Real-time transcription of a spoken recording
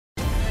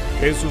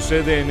¿Qué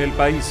sucede en el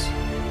país?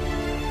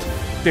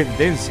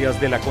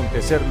 Tendencias del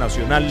acontecer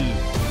nacional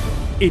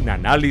en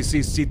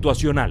Análisis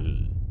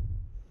Situacional.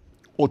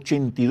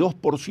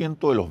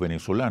 82% de los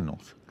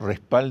venezolanos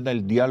respalda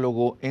el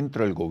diálogo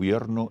entre el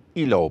gobierno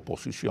y la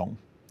oposición.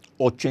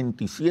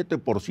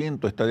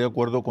 87% está de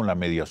acuerdo con la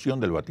mediación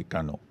del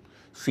Vaticano.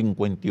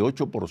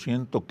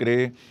 58%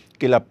 cree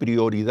que la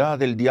prioridad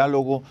del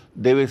diálogo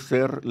debe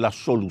ser la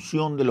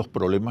solución de los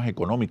problemas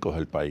económicos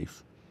del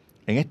país.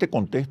 En este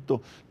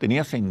contexto,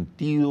 tenía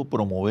sentido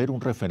promover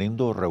un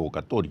referendo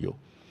revocatorio.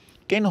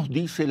 ¿Qué nos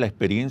dice la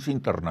experiencia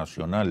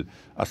internacional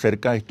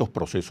acerca de estos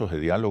procesos de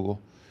diálogo?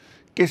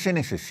 ¿Qué se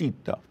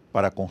necesita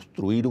para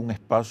construir un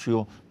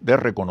espacio de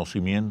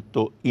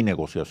reconocimiento y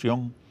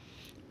negociación?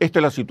 Esta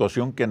es la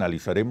situación que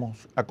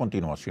analizaremos a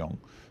continuación.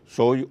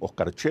 Soy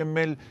Oscar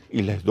Chemmel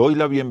y les doy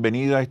la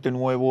bienvenida a este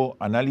nuevo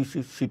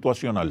Análisis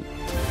Situacional.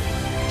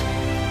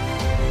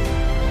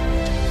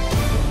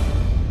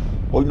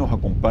 Hoy nos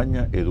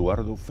acompaña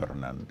Eduardo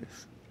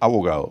Fernández,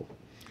 abogado,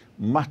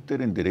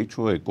 máster en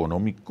Derecho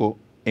Económico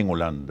en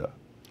Holanda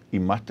y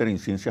máster en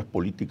Ciencias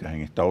Políticas en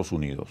Estados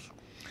Unidos,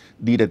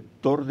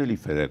 director del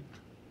IFEDET,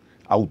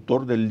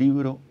 autor del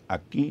libro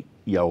Aquí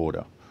y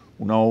Ahora,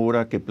 una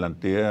obra que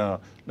plantea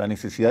la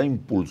necesidad de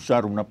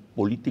impulsar una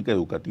política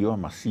educativa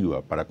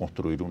masiva para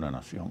construir una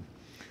nación.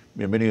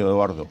 Bienvenido,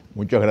 Eduardo.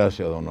 Muchas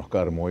gracias, don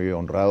Oscar. Muy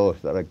honrado de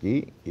estar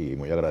aquí y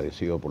muy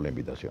agradecido por la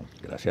invitación.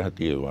 Gracias a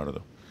ti,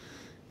 Eduardo.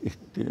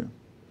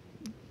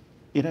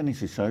 Era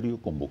necesario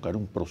convocar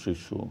un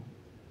proceso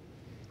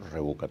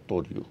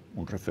revocatorio,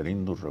 un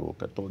referendo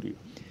revocatorio.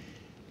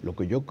 Lo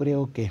que yo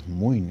creo que es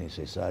muy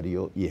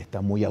necesario y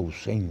está muy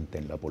ausente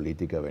en la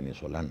política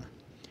venezolana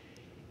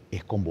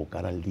es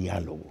convocar al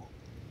diálogo.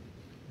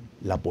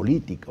 La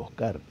política,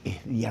 Oscar,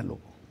 es diálogo.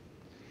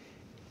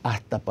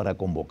 Hasta para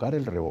convocar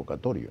el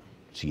revocatorio,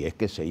 si es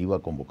que se iba a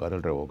convocar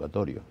el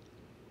revocatorio,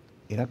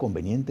 era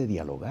conveniente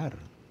dialogar.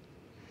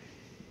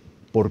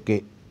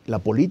 Porque la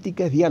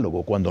política es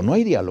diálogo. Cuando no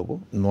hay diálogo,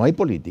 no hay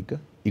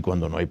política. Y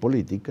cuando no hay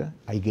política,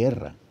 hay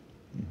guerra.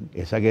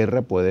 Esa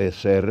guerra puede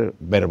ser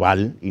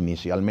verbal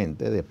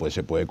inicialmente, después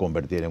se puede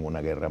convertir en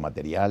una guerra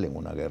material, en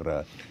una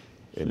guerra...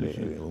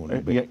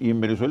 Y en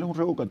Venezuela un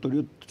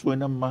revocatorio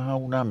suena más a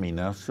una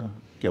amenaza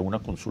que a una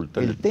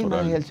consulta electoral. El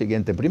tema es el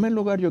siguiente. En primer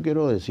lugar, yo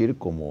quiero decir,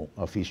 como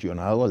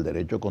aficionado al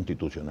derecho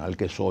constitucional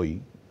que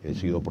soy, he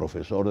sido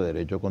profesor de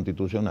derecho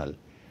constitucional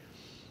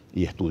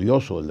y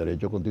estudioso del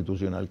derecho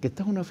constitucional, que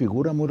esta es una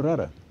figura muy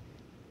rara.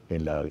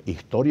 En la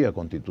historia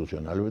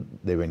constitucional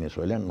de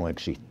Venezuela no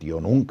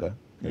existió nunca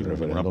el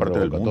referéndum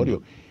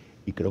revocatorio.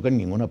 Y creo que en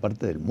ninguna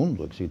parte del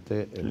mundo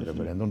existe el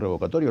referéndum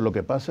revocatorio. Lo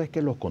que pasa es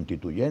que los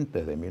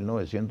constituyentes de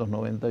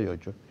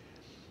 1998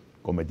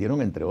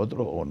 cometieron, entre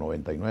otros, o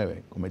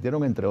 99,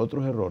 cometieron, entre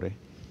otros errores,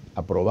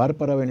 aprobar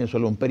para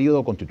Venezuela un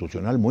periodo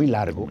constitucional muy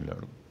largo,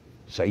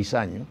 6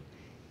 años,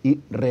 y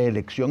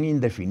reelección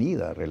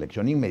indefinida,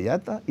 reelección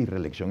inmediata y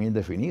reelección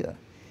indefinida.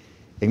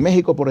 En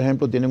México, por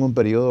ejemplo, tienen un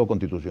periodo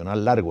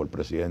constitucional largo, el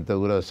presidente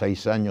dura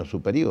 6 años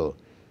su periodo,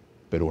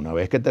 pero una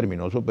vez que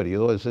terminó su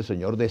periodo, ese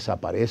señor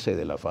desaparece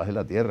de la faz de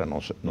la tierra,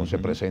 no se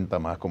presenta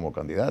más como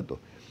candidato.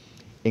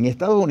 En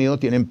Estados Unidos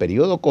tienen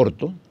periodo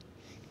corto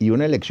y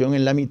una elección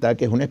en la mitad,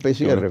 que es una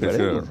especie de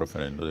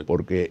referéndum,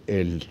 porque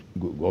el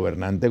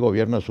gobernante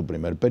gobierna su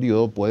primer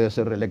periodo, puede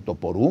ser reelecto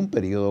por un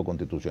periodo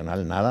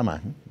constitucional nada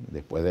más.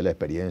 Después de la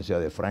experiencia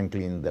de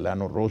Franklin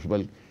Delano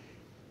Roosevelt,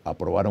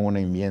 aprobaron una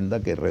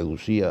enmienda que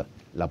reducía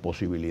la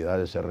posibilidad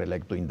de ser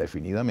reelecto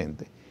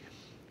indefinidamente.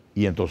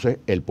 Y entonces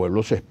el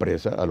pueblo se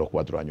expresa a los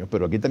 4 años,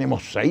 pero aquí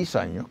tenemos 6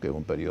 años, que es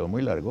un periodo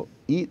muy largo,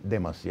 y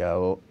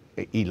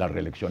la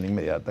reelección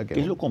inmediata.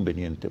 ¿Qué es lo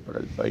conveniente para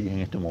el país en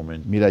este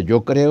momento? Mira,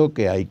 yo creo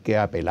que hay que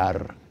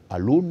apelar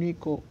al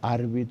único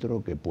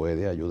árbitro que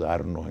puede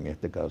ayudarnos en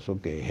este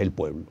caso, que es el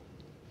pueblo.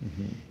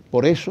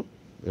 Por eso,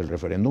 el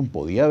referéndum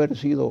podía haber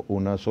sido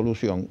una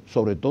solución,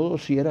 sobre todo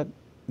si era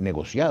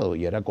negociado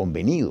y era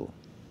convenido.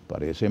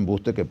 Parece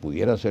embuste que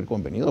pudiera ser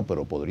convenido,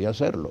 pero podría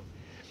serlo.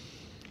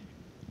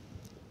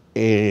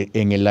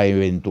 En la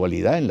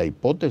eventualidad, en la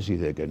hipótesis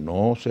de que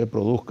no se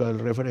produzca el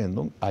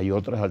referéndum, hay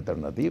otras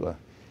alternativas.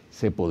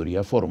 Se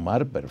podría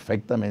formar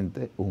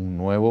perfectamente un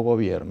nuevo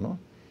gobierno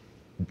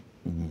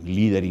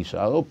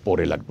liderizado por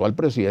el actual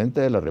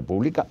presidente de la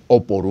República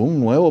o por un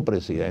nuevo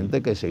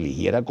presidente que se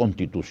eligiera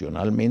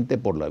constitucionalmente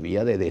por la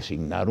vía de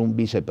designar un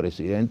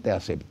vicepresidente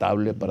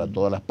aceptable para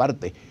todas las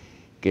partes,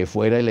 que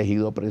fuera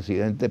elegido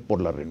presidente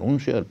por la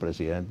renuncia del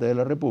presidente de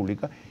la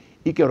República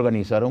y que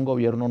organizara un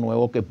gobierno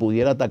nuevo que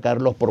pudiera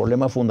atacar los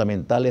problemas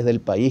fundamentales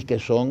del país, que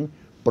son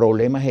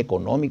problemas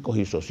económicos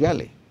y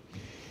sociales.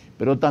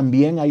 Pero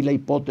también hay la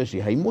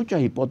hipótesis, hay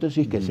muchas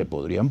hipótesis que se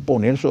podrían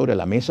poner sobre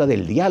la mesa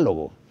del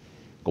diálogo,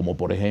 como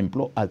por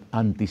ejemplo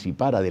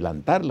anticipar,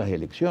 adelantar las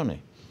elecciones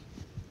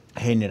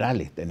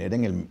generales, tener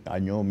en el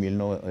año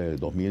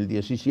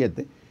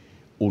 2017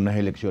 unas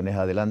elecciones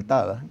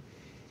adelantadas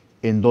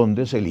en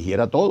donde se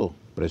eligiera todo.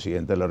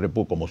 Presidente de la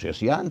República, como se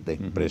hacía antes,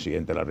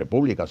 presidente de la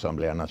República,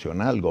 Asamblea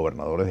Nacional,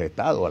 gobernadores de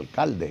Estado,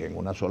 alcaldes, en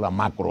una sola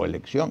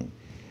macroelección.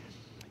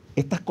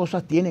 Estas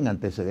cosas tienen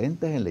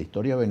antecedentes en la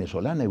historia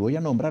venezolana y voy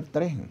a nombrar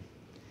 3.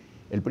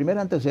 El primer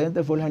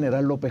antecedente fue el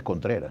general López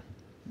Contreras,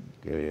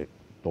 que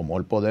tomó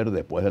el poder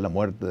después de la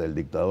muerte del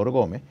dictador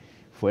Gómez,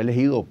 fue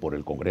elegido por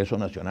el Congreso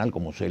Nacional,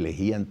 como se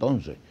elegía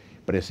entonces,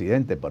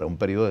 presidente para un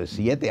periodo de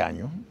 7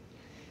 años.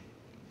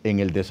 En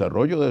el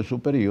desarrollo de su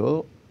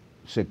periodo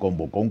se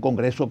convocó un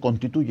Congreso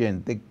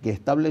Constituyente que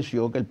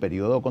estableció que el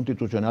periodo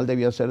constitucional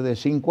debía ser de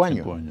 5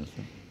 años. 5 años,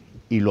 sí.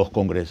 Y los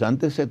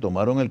congresantes se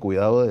tomaron el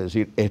cuidado de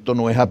decir, esto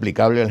no es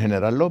aplicable al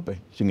general López.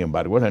 Sin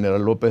embargo, el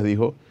general López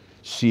dijo,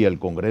 si el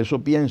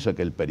Congreso piensa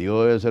que el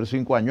periodo debe ser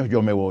 5 años,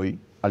 yo me voy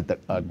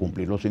a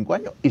cumplir los 5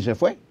 años. Y se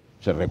fue.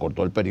 Se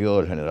recortó el periodo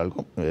del general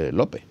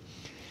López.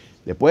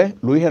 Después,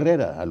 Luis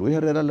Herrera. A Luis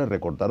Herrera le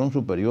recortaron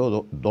su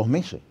periodo 2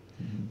 meses,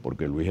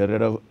 porque Luis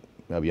Herrera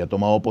había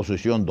tomado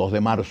posesión 2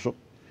 de marzo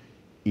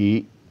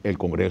y el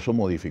Congreso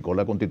modificó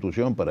la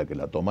Constitución para que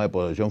la toma de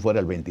posesión fuera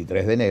el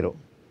 23 de enero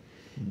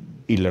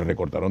y le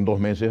recortaron 2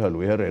 meses a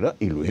Luis Herrera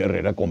y Luis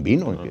Herrera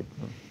convino.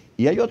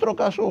 Y hay otro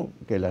caso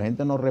que la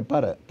gente no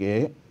repara, que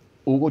es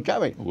Hugo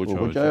Chávez.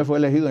 Hugo Chávez fue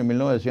elegido en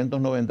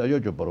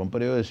 1998 por un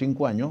periodo de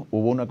 5 años.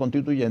 Hubo una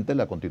constituyente,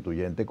 la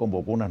constituyente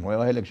convocó unas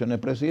nuevas elecciones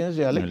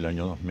presidenciales. En el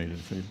año 2000,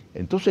 sí.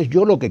 Entonces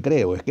yo lo que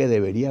creo es que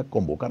debería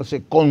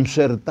convocarse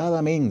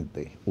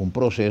concertadamente un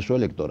proceso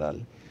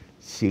electoral.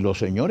 Si los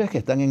señores que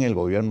están en el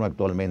gobierno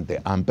actualmente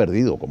han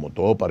perdido, como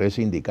todo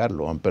parece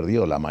indicarlo, han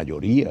perdido la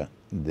mayoría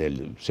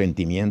del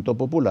sentimiento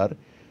popular,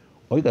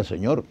 oiga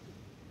señor,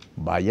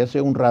 váyase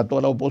un rato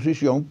a la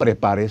oposición,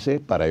 prepárese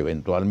para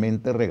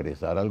eventualmente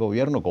regresar al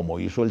gobierno, como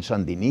hizo el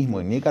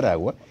sandinismo en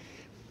Nicaragua,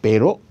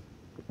 pero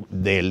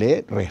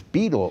dele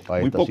respiro a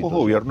esta situación. Muy pocos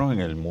gobiernos en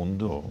el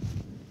mundo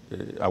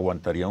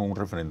aguantarían un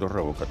referendo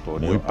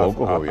revocatorio. Muy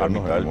pocos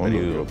gobiernos en el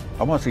mundo.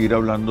 Vamos a seguir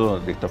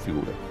hablando de esta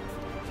figura.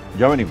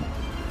 Ya venimos.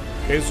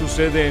 ¿Qué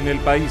sucede en el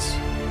país?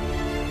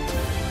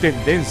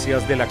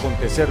 Tendencias del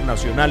acontecer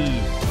nacional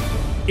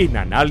en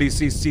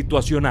Análisis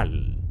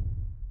Situacional.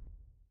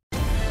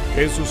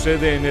 ¿Qué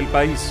sucede en el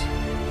país?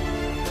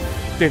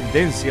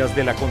 Tendencias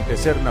del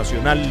acontecer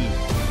nacional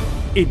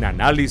en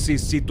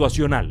Análisis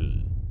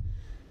Situacional.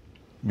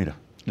 Mira,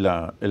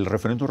 el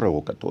referendo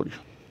revocatorio.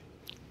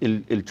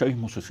 El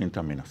chavismo se siente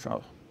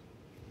amenazado.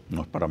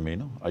 No es para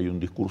menos. Hay un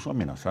discurso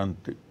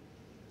amenazante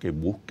que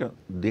busca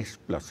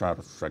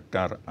desplazar,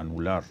 sacar,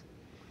 anular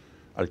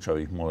al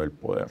chavismo del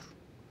poder,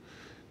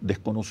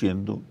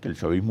 desconociendo que el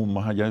chavismo,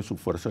 más allá de su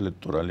fuerza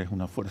electoral, es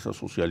una fuerza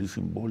social y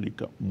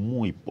simbólica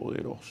muy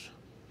poderosa,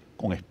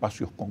 con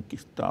espacios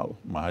conquistados,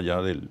 más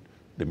allá de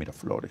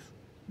Miraflores.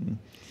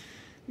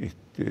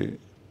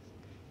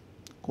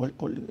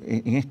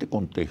 En este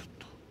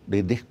contexto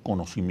de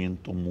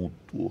desconocimiento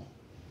mutuo,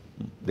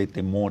 de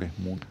temores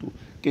mutuos,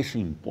 ¿qué se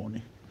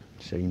impone?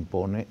 Se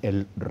impone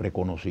el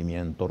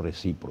reconocimiento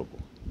recíproco.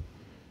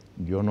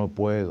 Yo no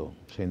puedo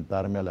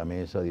sentarme a la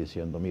mesa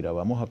diciendo, mira,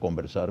 vamos a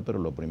conversar, pero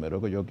lo primero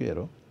que yo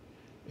quiero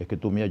es que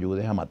tú me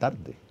ayudes a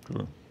matarte.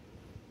 Claro.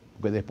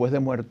 Porque después de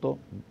muerto,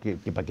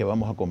 ¿para qué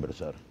vamos a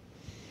conversar?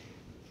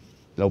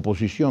 La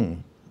oposición,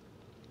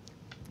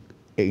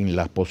 en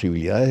las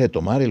posibilidades de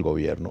tomar el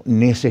gobierno,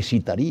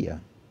 necesitaría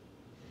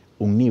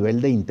un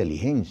nivel de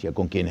inteligencia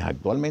con quienes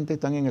actualmente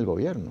están en el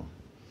gobierno.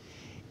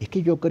 Es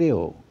que yo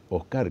creo,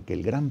 Oscar, que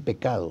el gran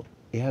pecado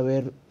es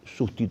haber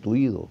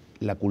sustituido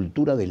la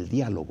cultura del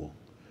diálogo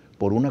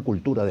por una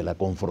cultura de la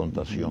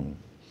confrontación.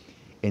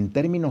 En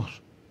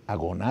términos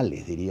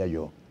agonales, diría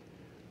yo,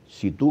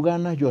 si tú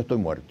ganas, yo estoy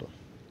muerto.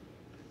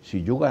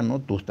 Si yo gano,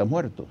 tú estás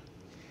muerto.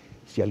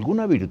 Si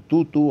alguna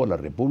virtud tuvo la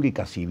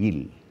República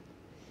Civil,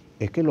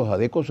 es que los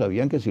adecos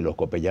sabían que si los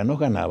copellanos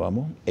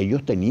ganábamos,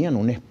 ellos tenían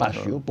un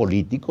espacio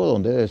político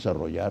donde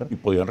desarrollar. Y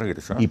podían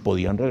regresar. Y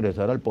podían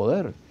regresar al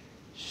poder.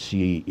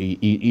 Sí,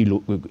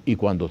 y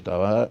cuando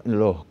estaban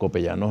los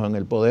copellanos en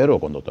el poder o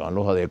cuando estaban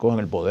los adecos en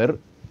el poder,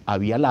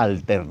 había la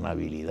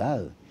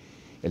alternabilidad.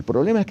 El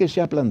problema es que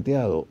se ha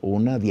planteado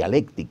una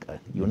dialéctica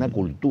y una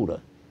cultura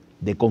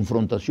de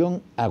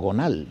confrontación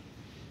agonal.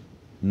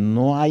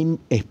 No hay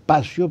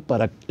espacio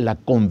para la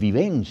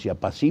convivencia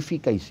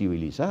pacífica y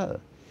civilizada.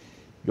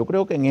 Yo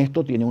creo que en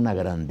esto tiene una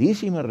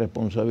grandísima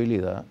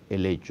responsabilidad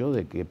el hecho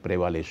de que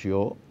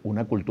prevaleció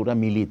una cultura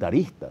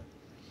militarista.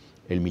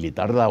 El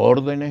militar da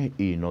órdenes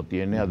y no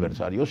tiene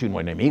adversarios sino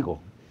enemigos.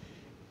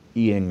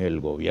 Y en el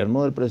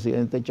gobierno del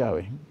presidente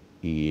Chávez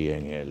y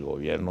en el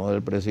gobierno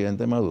del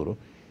presidente Maduro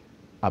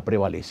ha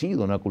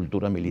prevalecido una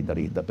cultura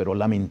militarista, pero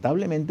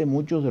lamentablemente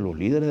muchos de los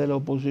líderes de la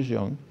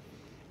oposición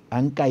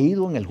han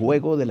caído en el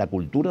juego de la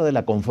cultura de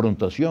la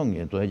confrontación y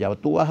entonces ya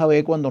tú vas a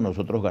ver cuando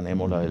nosotros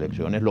ganemos las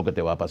elecciones lo que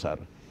te va a pasar.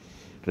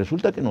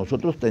 Resulta que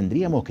nosotros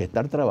tendríamos que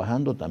estar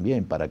trabajando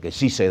también para que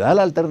si se da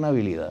la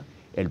alternabilidad,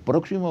 el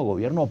próximo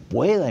gobierno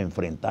pueda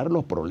enfrentar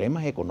los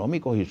problemas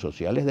económicos y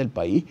sociales del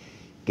país,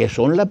 que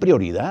son la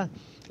prioridad.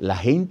 La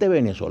gente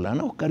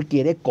venezolana, Oscar,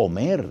 quiere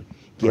comer,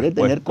 quiere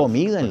tener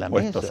comida en la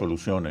mesa.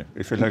 Soluciones.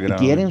 Esa es la gran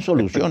quieren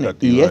soluciones.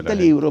 Y este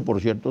libro,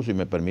 por cierto, si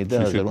me permites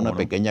hacer una no.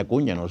 pequeña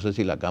cuña, no sé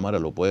si la cámara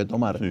lo puede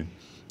tomar. Sí.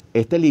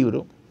 Este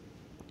libro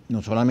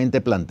no solamente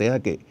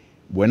plantea que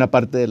buena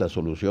parte de la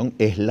solución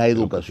es la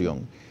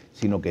educación,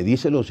 sino que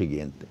dice lo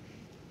siguiente: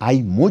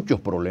 hay muchos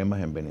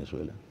problemas en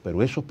Venezuela,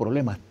 pero esos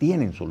problemas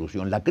tienen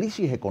solución. La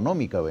crisis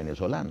económica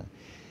venezolana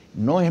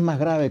no es más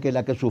grave que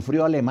la que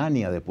sufrió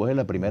Alemania después de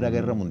la Primera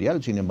Guerra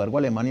Mundial. Sin embargo,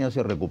 Alemania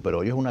se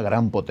recuperó y es una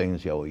gran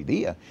potencia hoy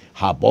día.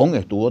 Japón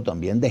estuvo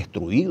también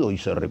destruido y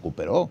se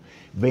recuperó.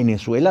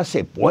 Venezuela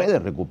se puede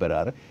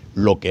recuperar.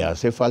 Lo que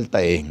hace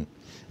falta es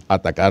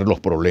atacar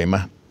los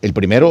problemas. El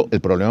primero,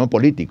 el problema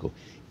político.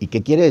 ¿Y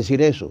qué quiere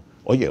decir eso?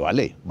 Oye,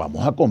 vale,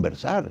 vamos a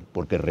conversar,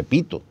 porque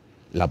repito,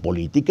 la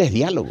política es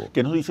diálogo.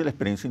 ¿Qué nos dice la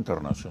experiencia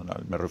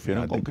internacional? Me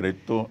refiero en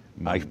concreto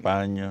a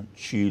España,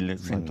 Chile,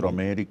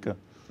 Centroamérica.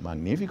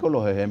 Magníficos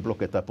los ejemplos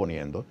que estás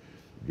poniendo.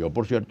 Yo,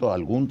 por cierto,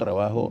 algún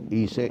trabajo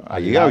hice.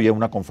 Allí había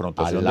una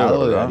confrontación al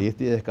lado de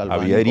Arístides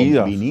Calván, había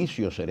heridas. Con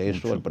Vinicio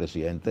Cerezo, el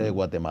presidente de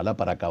Guatemala,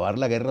 para acabar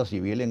la guerra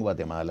civil en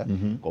Guatemala,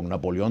 con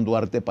Napoleón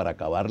Duarte para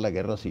acabar la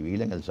guerra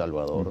civil en El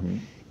Salvador.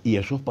 Y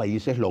esos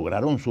países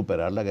lograron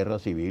superar la guerra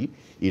civil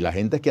y la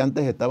gente que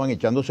antes estaban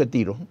echándose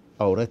tiros,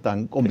 ahora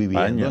están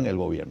conviviendo en el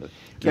gobierno.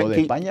 Lo de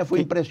España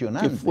fue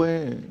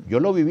impresionante. Yo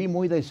lo viví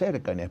muy de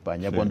cerca en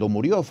España. Sí. Cuando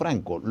murió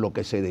Franco, lo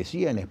que se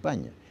decía en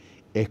España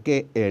es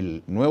que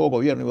el nuevo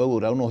gobierno iba a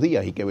durar unos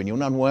días y que venía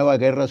una nueva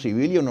guerra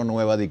civil y una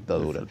nueva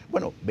dictadura.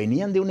 Bueno,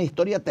 venían de una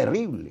historia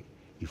terrible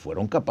y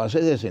fueron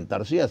capaces de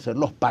sentarse y hacer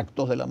los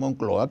pactos de la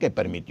Moncloa que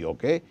permitió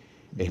que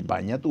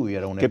España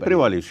tuviera una... ¿Qué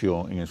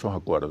prevaleció en esos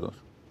acuerdos?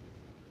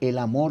 El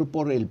amor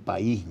por el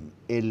país,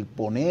 el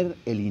poner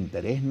el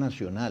interés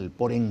nacional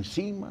por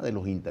encima de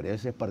los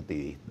intereses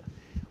partidistas.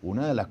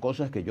 Una de las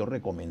cosas que yo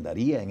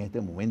recomendaría en este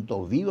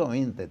momento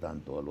vivamente,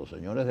 tanto a los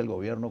señores del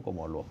gobierno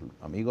como a los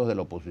amigos de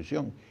la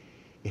oposición,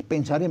 es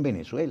pensar en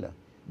Venezuela.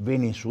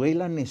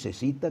 Venezuela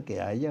necesita que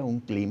haya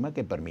un clima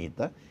que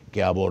permita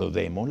que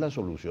abordemos la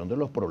solución de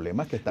los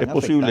problemas que están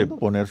afectando. ¿Es posible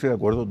ponerse de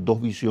acuerdo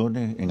dos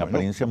visiones en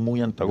apariencia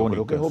muy antagónicas?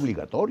 Yo creo que es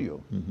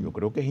obligatorio. Yo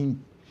creo que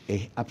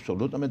es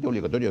absolutamente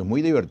obligatorio. Es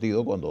muy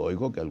divertido cuando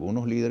oigo que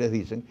algunos líderes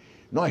dicen: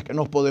 no, es que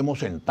no podemos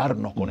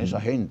sentarnos con esa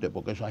gente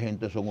porque esa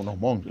gente son unos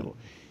monstruos.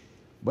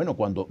 Bueno,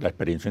 la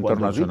experiencia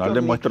internacional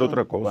demuestra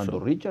otra cosa. Cuando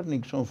Richard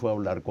Nixon fue a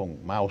hablar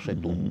con Mao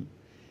Zedong,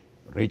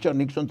 Richard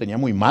Nixon tenía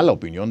muy mala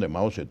opinión de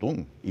Mao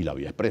Zedong y la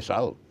había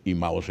expresado, y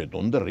Mao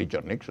Zedong de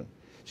Richard Nixon.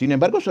 Sin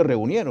embargo, se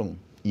reunieron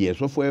y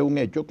eso fue un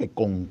hecho que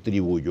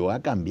contribuyó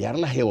a cambiar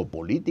la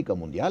geopolítica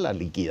mundial, a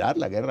liquidar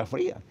la Guerra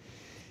Fría.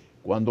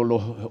 Cuando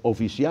los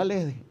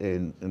oficiales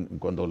del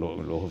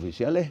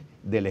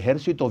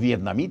ejército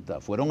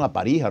vietnamita fueron a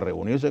París a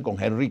reunirse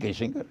con Henry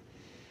Kissinger,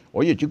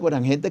 oye, chicos,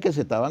 eran gente que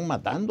se estaban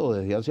matando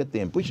desde hace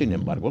tiempo y sin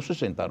embargo se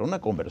sentaron a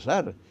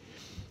conversar.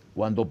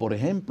 Cuando, por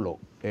ejemplo,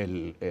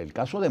 el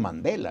caso de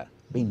Mandela,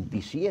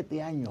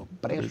 27 años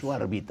preso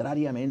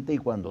arbitrariamente, y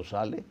cuando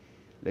sale,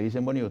 le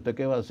dicen: bueno, ¿y usted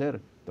qué va a hacer?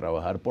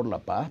 Trabajar por la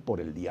paz, por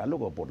el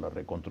diálogo, por la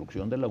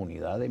reconstrucción de la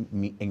unidad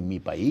en mi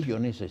país. Yo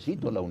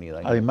necesito la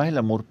unidad. Además, el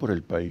amor por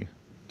el país.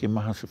 ¿Qué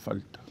más hace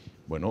falta?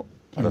 Bueno,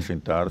 para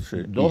sentarse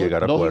y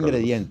llegar a acuerdos. Dos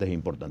ingredientes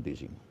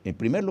importantísimos. En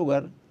primer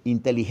lugar,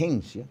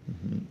 inteligencia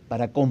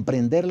para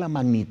comprender la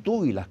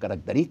magnitud y las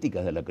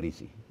características de la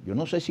crisis. Yo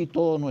no sé si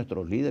todos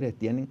nuestros líderes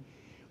tienen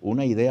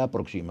una idea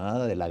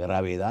aproximada de la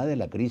gravedad de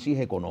la crisis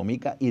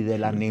económica y de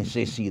la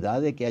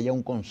necesidad de que haya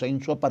un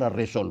consenso para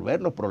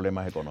resolver los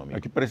problemas económicos.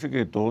 Aquí parece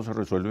que todo se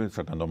resuelve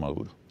sacando a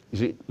Maduro.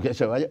 Sí, que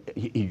se vaya.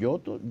 Y yo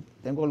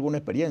tengo alguna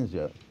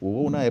experiencia.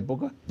 Hubo una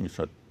época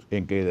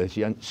en que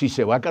decían: si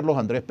se va Carlos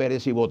Andrés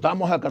Pérez, si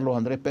votamos a Carlos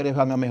Andrés Pérez,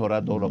 van a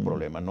mejorar todos los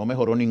problemas. No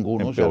mejoró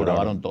ninguno, se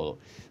agravaron todos.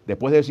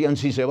 Después decían: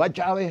 si se va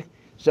Chávez,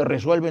 se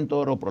resuelven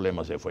todos los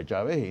problemas. Se fue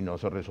Chávez y no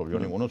se resolvió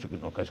ninguno,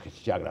 sino que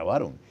se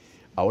agravaron.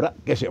 Ahora,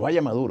 que se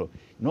vaya Maduro.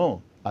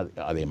 No,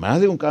 además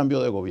de un cambio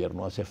de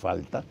gobierno, hace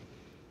falta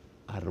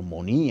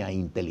armonía,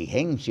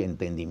 inteligencia,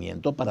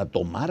 entendimiento para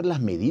tomar las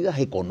medidas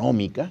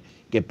económicas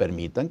que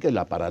permitan que el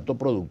aparato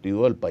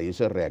productivo del país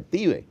se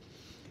reactive.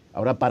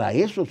 Ahora, para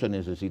eso se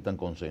necesitan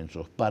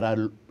consensos, para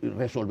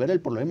resolver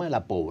el problema de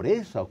la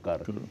pobreza,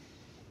 Oscar.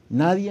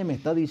 Nadie me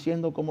está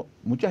diciendo cómo...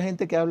 Mucha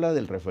gente que habla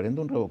del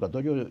referéndum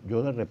revocatorio,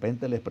 yo de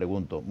repente les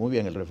pregunto: muy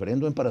bien, el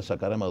referéndum es para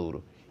sacar a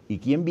Maduro. ¿Y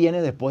quién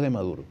viene después de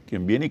Maduro?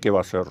 ¿Quién viene y qué va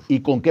a hacer?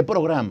 ¿Y con qué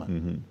programa?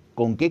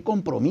 ¿Con qué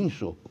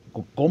compromiso?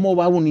 ¿Cómo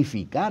va a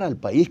unificar al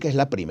país? Que es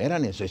la primera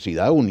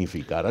necesidad,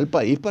 unificar al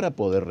país para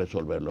poder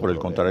resolver los problemas. Por el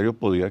contrario,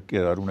 podría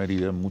quedar una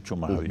herida mucho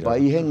más abierta. Un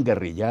país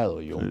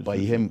enguerrillado y un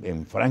país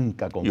en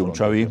franca confrontación. Y un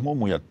chavismo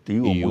muy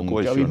activo, muy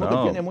cohesionado. Y un chavismo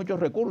que tiene muchos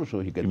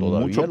recursos y que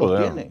todavía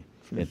los tiene.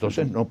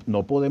 Entonces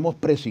no podemos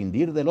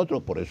prescindir del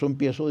otro. Por eso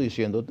empiezo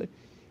diciéndote,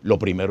 lo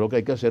primero que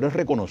hay que hacer es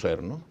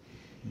reconocernos.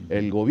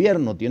 El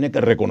gobierno tiene que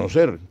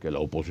reconocer que la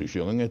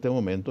oposición en este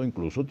momento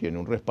incluso tiene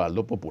un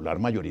respaldo popular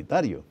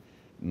mayoritario.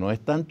 No es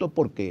tanto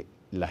porque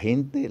la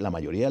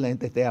mayoría de la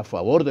gente esté a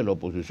favor de la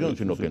oposición,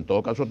 sino que en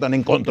todo caso están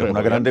en contra. Es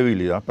una gran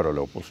debilidad para la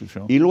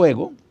oposición. Y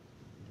luego,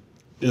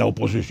 la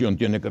oposición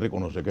tiene que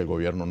reconocer que el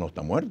gobierno no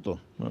está muerto.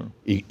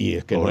 Y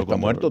es que no está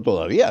muerto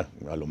todavía.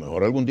 A lo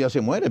mejor algún día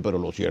se muere, pero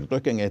lo cierto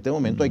es que en este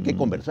momento hay que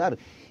conversar.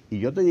 Y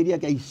yo te diría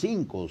que hay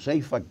 5 o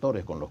 6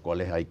 factores con los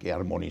cuales hay que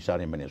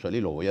armonizar en Venezuela,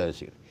 y lo voy a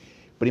decir.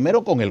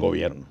 Primero, con el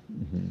gobierno.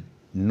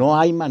 No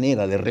hay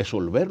manera de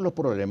resolver los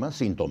problemas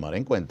sin tomar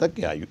en cuenta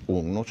que hay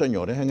unos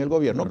señores en el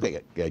gobierno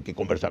que hay que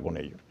conversar con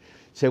ellos.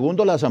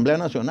 Segundo, la Asamblea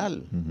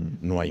Nacional.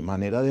 No hay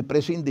manera de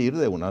prescindir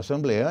de una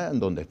asamblea en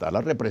donde está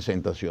la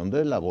representación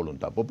de la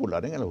voluntad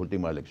popular en las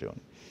últimas elecciones.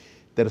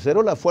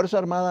 Tercero, la Fuerza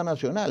Armada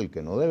Nacional,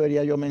 que no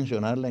debería yo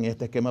mencionarla en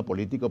este esquema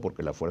político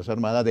porque la Fuerza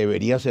Armada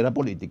debería ser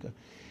apolítica,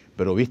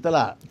 pero vista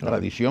la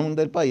tradición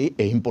del país,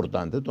 es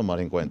importante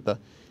tomar en cuenta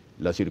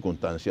la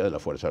circunstancia de la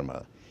Fuerza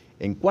Armada.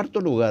 En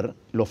cuarto lugar,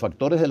 los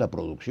factores de la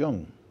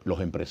producción,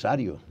 los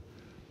empresarios,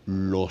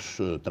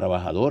 los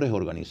trabajadores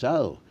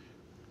organizados.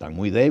 Están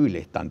muy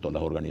débiles, tanto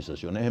las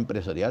organizaciones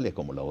empresariales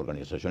como las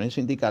organizaciones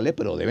sindicales,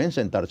 pero deben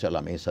sentarse a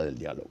la mesa del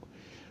diálogo.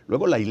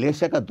 Luego la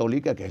Iglesia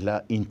Católica, que es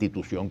la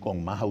institución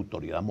con más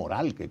autoridad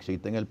moral que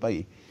existe en el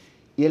país,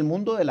 y el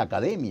mundo de la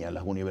academia,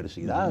 las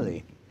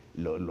universidades,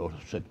 los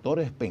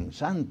sectores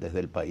pensantes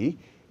del país,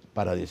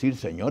 para decir,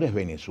 señores,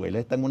 Venezuela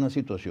está en una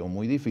situación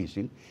muy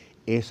difícil.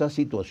 Esa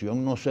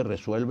situación no se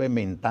resuelve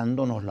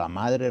mentándonos la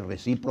madre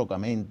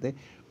recíprocamente,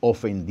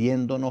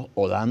 ofendiéndonos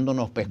o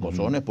dándonos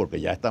pescozones,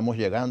 porque ya estamos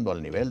llegando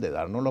al nivel de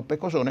darnos los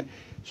pescozones,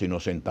 sino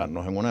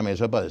sentarnos en una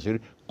mesa para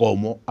decir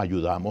cómo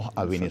ayudamos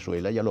a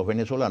Venezuela y a los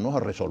venezolanos a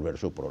resolver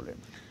sus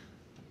problemas.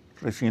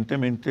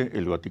 Recientemente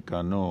el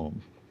Vaticano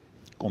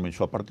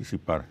comenzó a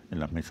participar en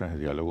las mesas de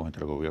diálogo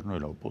entre el gobierno y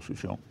la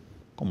oposición.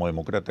 Como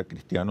demócrata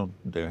cristiano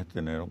debes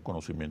tener un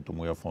conocimiento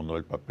muy a fondo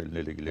del papel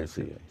de la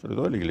Iglesia, sobre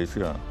todo de la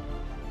Iglesia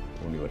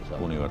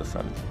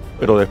universal.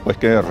 Pero después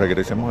que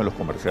regresemos de los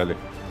comerciales,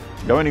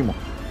 ya venimos.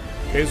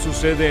 ¿Qué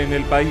sucede en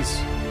el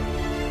país?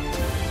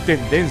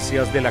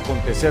 Tendencias del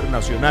acontecer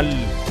nacional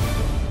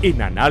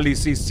en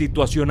Análisis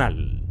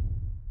Situacional.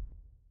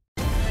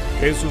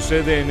 ¿Qué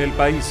sucede en el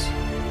país?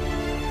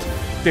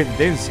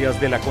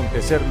 Tendencias del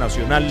acontecer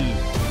nacional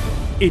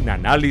en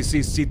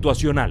Análisis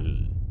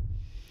Situacional.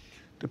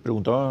 Te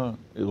preguntaba,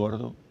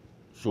 Eduardo,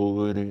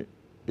 sobre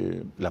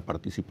la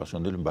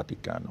participación del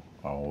Vaticano,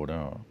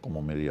 ahora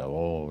como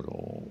mediador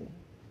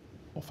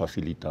o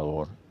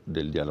facilitador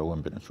del diálogo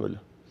en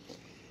Venezuela.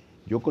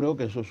 Yo creo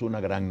que eso es una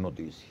gran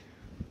noticia,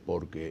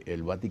 porque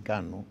el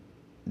Vaticano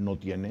no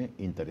tiene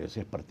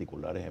intereses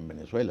particulares en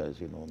Venezuela, es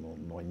decir,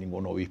 no hay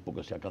ningún obispo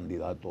que sea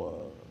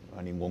candidato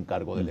a ningún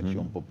cargo de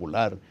elección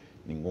popular,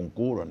 ningún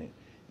cura,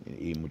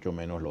 y mucho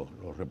menos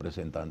los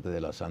representantes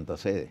de la Santa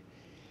Sede.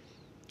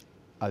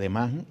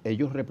 Además,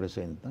 ellos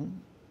representan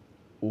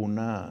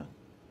una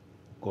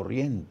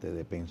corriente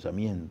de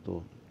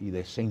pensamiento y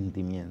de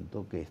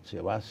sentimiento que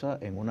se basa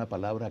en una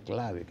palabra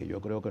clave que yo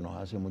creo que nos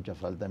hace mucha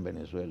falta en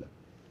Venezuela: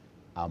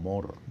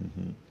 amor.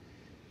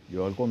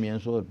 Yo al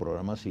comienzo del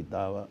programa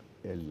citaba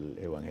el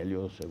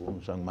Evangelio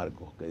según San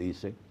Marcos, que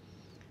dice: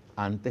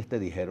 antes te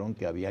dijeron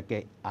que había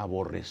que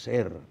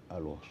aborrecer a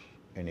los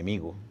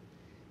enemigos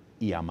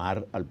y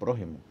amar al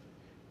prójimo.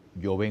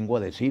 Yo vengo a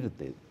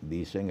decirte,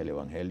 dice en el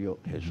Evangelio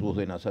Jesús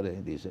de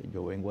Nazaret, dice,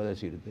 yo vengo a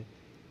decirte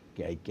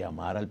que hay que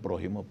amar al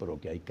prójimo,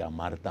 pero que hay que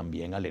amar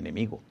también al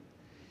enemigo.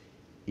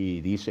 Y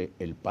dice,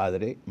 el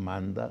Padre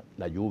manda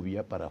la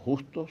lluvia para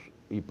justos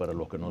y para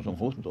los que no son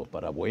justos,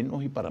 para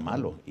buenos y para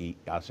malos, y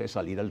hace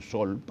salir el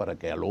sol para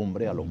que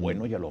alumbre a los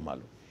buenos y a los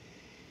malos.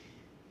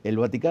 El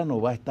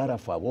Vaticano va a estar a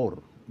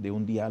favor de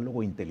un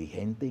diálogo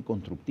inteligente y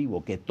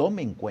constructivo que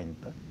tome en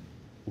cuenta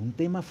un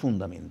tema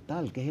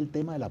fundamental, que es el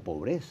tema de la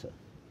pobreza.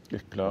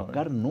 Es clave.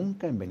 Oscar,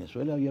 nunca en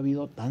Venezuela había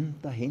habido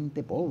tanta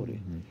gente pobre.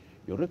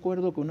 Yo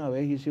recuerdo que una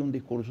vez hice un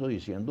discurso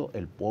diciendo,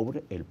 el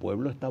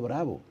pueblo está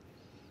bravo,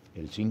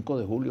 el 5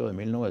 de julio de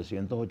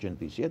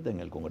 1987 en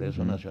el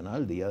Congreso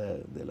Nacional, Día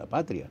de la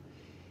Patria.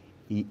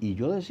 Y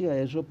yo decía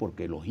eso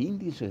porque los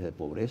índices de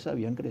pobreza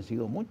habían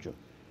crecido mucho.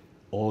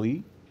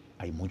 Hoy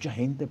hay mucha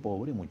gente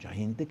pobre, mucha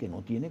gente que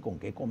no tiene con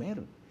qué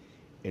comer.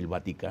 El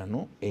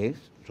Vaticano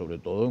es, sobre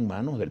todo en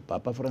manos del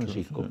Papa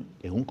Francisco,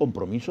 es un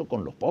compromiso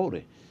con los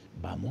pobres.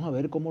 Vamos a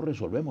ver cómo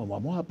resolvemos,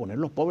 vamos a poner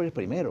los pobres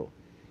primero,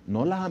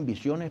 no las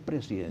ambiciones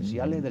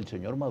presidenciales del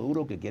señor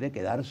Maduro que quiere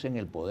quedarse en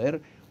el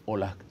poder, o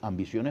las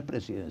ambiciones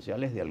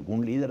presidenciales de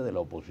algún líder de la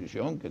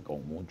oposición que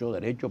con mucho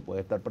derecho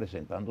puede estar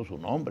presentando su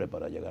nombre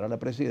para llegar a la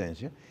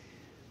presidencia.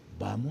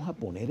 Vamos a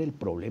poner el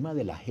problema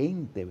de la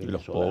gente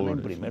venezolana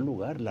en primer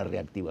lugar, la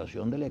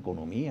reactivación de la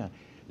economía,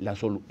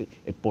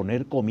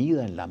 poner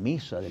comida en la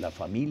mesa de la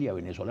familia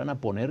venezolana,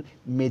 poner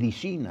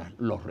medicinas,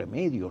 los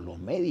remedios, los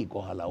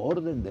médicos a la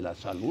orden de la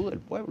salud del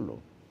pueblo.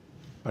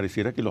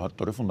 Pareciera que los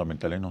actores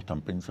fundamentales no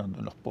están pensando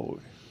en los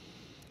pobres.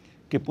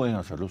 ¿Qué pueden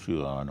hacer los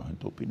ciudadanos, en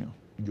tu opinión?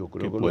 Yo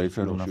creo que puede los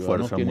ser una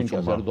ciudadanos fuerza tienen mucho que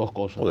hacer más dos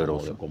cosas,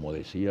 poderosa. como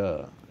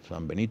decía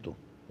San Benito,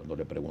 cuando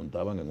le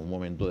preguntaban en un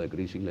momento de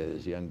crisis, le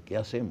decían, ¿qué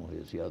hacemos? Y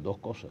decía dos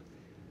cosas: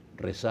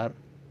 rezar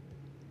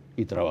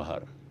y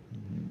trabajar.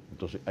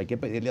 Entonces hay que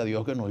pedirle a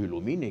Dios que nos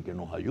ilumine y que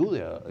nos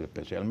ayude,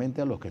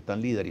 especialmente a los que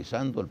están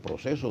liderizando el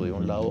proceso de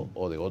un lado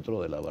o de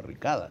otro de la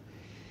barricada.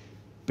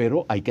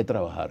 Pero hay que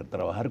trabajar.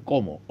 ¿Trabajar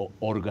cómo?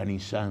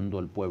 Organizando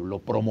al pueblo,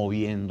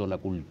 promoviendo la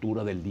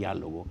cultura del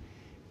diálogo,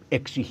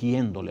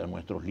 exigiéndole a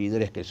nuestros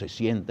líderes que se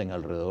sienten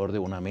alrededor de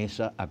una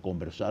mesa a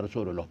conversar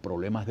sobre los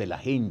problemas de la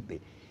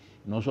gente,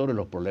 no sobre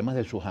los problemas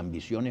de sus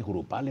ambiciones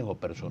grupales o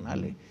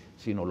personales,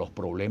 sino los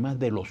problemas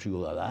de los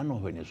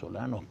ciudadanos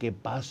venezolanos. ¿Qué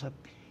pasa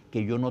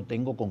que yo no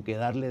tengo con qué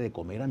darle de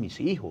comer a mis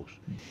hijos?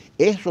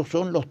 Esos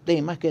son los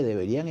temas que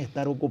deberían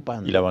estar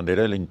ocupando. Y la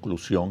bandera de la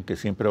inclusión, que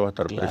siempre va a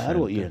estar presente.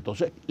 Claro, y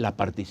entonces la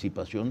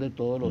participación de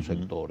todos los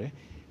sectores,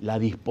 la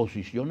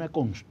disposición a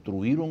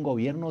construir un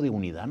gobierno de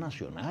unidad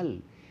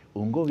nacional.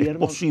 Un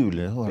gobierno, es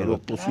posible, pero es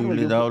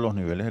posible dado los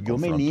niveles de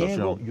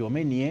confrontación. Yo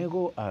me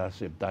niego a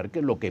aceptar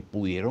que lo que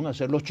pudieron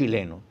hacer los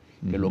chilenos,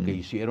 que lo que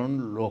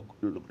hicieron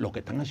lo que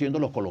están haciendo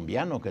los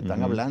colombianos, que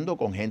están hablando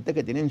con gente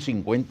que tienen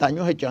 50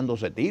 años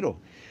echándose tiros,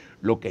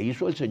 lo que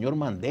hizo el señor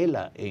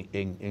Mandela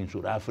en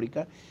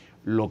Sudáfrica,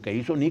 lo que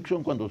hizo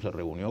Nixon cuando se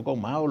reunió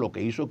con Mao, lo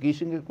que hizo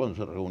Kissinger cuando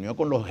se reunió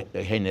con los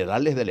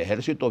generales del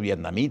ejército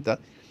vietnamita,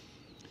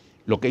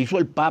 lo que hizo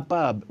el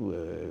Papa,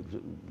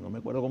 no me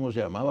acuerdo cómo se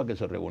llamaba, que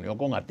se reunió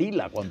con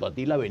Atila, cuando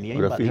Atila venía a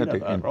invadir a Roma. Pero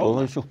fíjate, en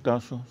todos esos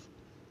casos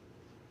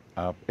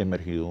ha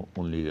emergido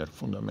un líder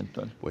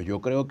fundamental. Pues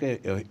yo creo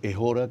que es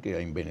hora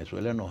que en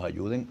Venezuela nos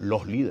ayuden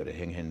los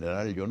líderes en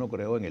general. Yo no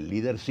creo en el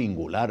líder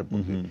singular,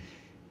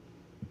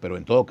 pero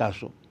en todo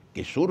caso,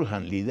 que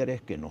surjan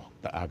líderes que nos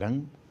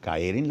hagan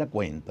caer en la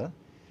cuenta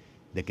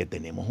de que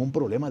tenemos un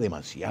problema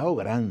demasiado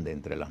grande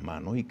entre las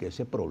manos y que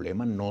ese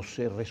problema no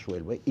se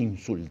resuelve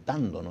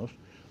insultándonos,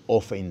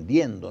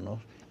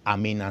 ofendiéndonos,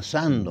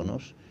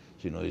 amenazándonos,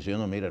 sino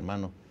diciendo, mira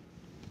hermano,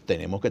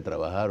 tenemos que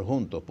trabajar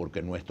juntos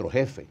porque nuestro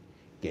jefe,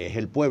 que es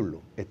el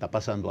pueblo, está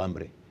pasando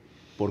hambre,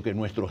 porque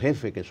nuestro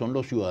jefe, que son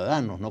los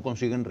ciudadanos, no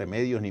consiguen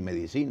remedios ni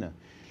medicina.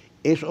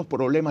 Esos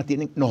problemas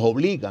nos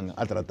obligan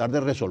a tratar de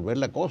resolver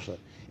la cosa.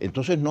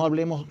 Entonces no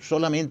hablemos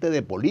solamente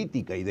de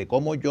política y de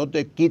cómo yo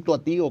te quito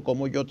a ti o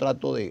cómo yo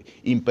trato de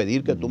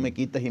impedir que tú me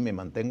quites y me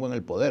mantengo en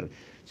el poder,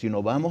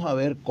 sino vamos a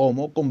ver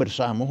cómo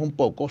conversamos un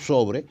poco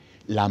sobre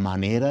la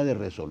manera de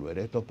resolver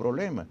estos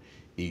problemas.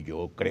 Y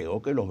yo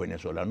creo que los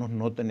venezolanos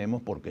no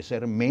tenemos por qué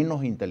ser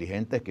menos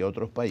inteligentes que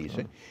otros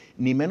países,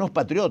 ni menos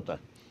patriotas,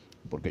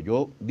 porque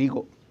yo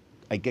digo,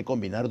 hay que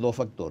combinar dos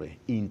factores,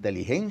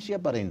 inteligencia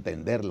para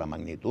entender la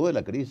magnitud de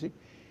la crisis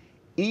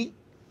y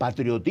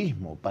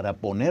patriotismo para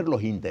poner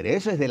los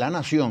intereses de la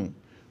nación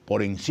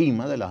por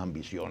encima de las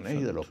ambiciones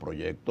y de los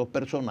proyectos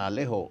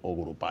personales o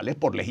grupales,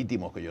 por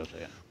legítimos que ellos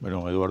sean.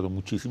 Bueno, Eduardo,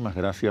 muchísimas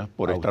gracias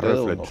por esta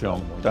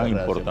reflexión tan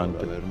importante.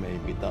 Por haberme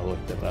invitado a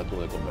este rato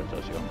de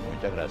conversación.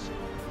 Muchas gracias.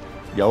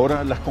 Y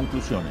ahora las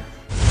conclusiones.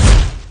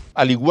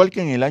 Al igual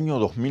que en el año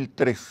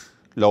 2003,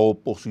 la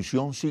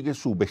oposición sigue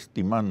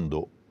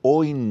subestimando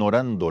o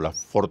ignorando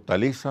las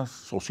fortalezas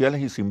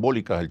sociales y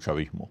simbólicas del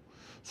chavismo.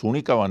 Su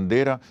única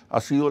bandera ha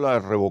sido la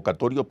del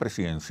revocatorio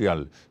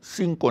presidencial,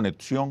 sin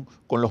conexión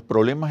con los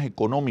problemas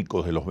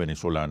económicos de los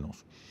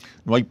venezolanos.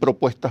 No hay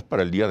propuestas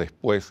para el día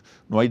después,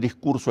 no hay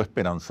discurso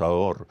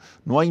esperanzador,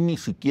 no hay ni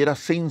siquiera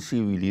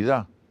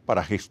sensibilidad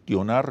para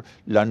gestionar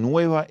la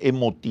nueva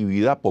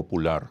emotividad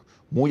popular,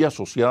 muy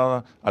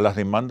asociada a las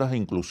demandas de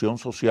inclusión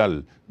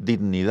social,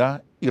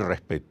 dignidad y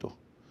respeto.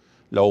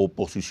 La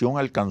oposición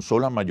alcanzó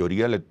la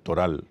mayoría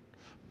electoral,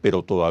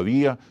 pero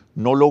todavía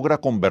no logra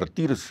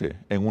convertirse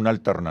en una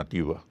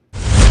alternativa.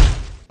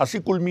 Así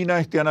culmina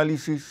este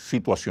análisis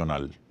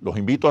situacional. Los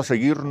invito a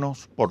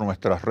seguirnos por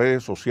nuestras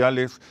redes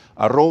sociales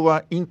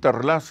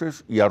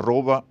 @interlaces y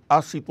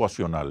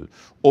 @asituacional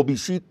o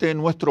visite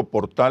nuestro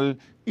portal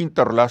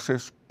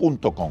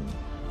interlaces.com.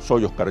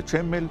 Soy Oscar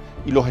Chemmel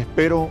y los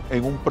espero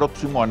en un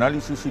próximo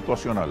análisis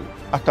situacional.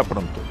 Hasta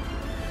pronto.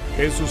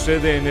 ¿Qué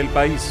sucede en el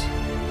país?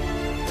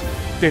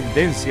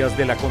 Tendencias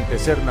del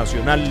acontecer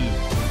nacional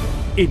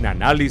en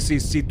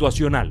Análisis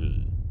Situacional.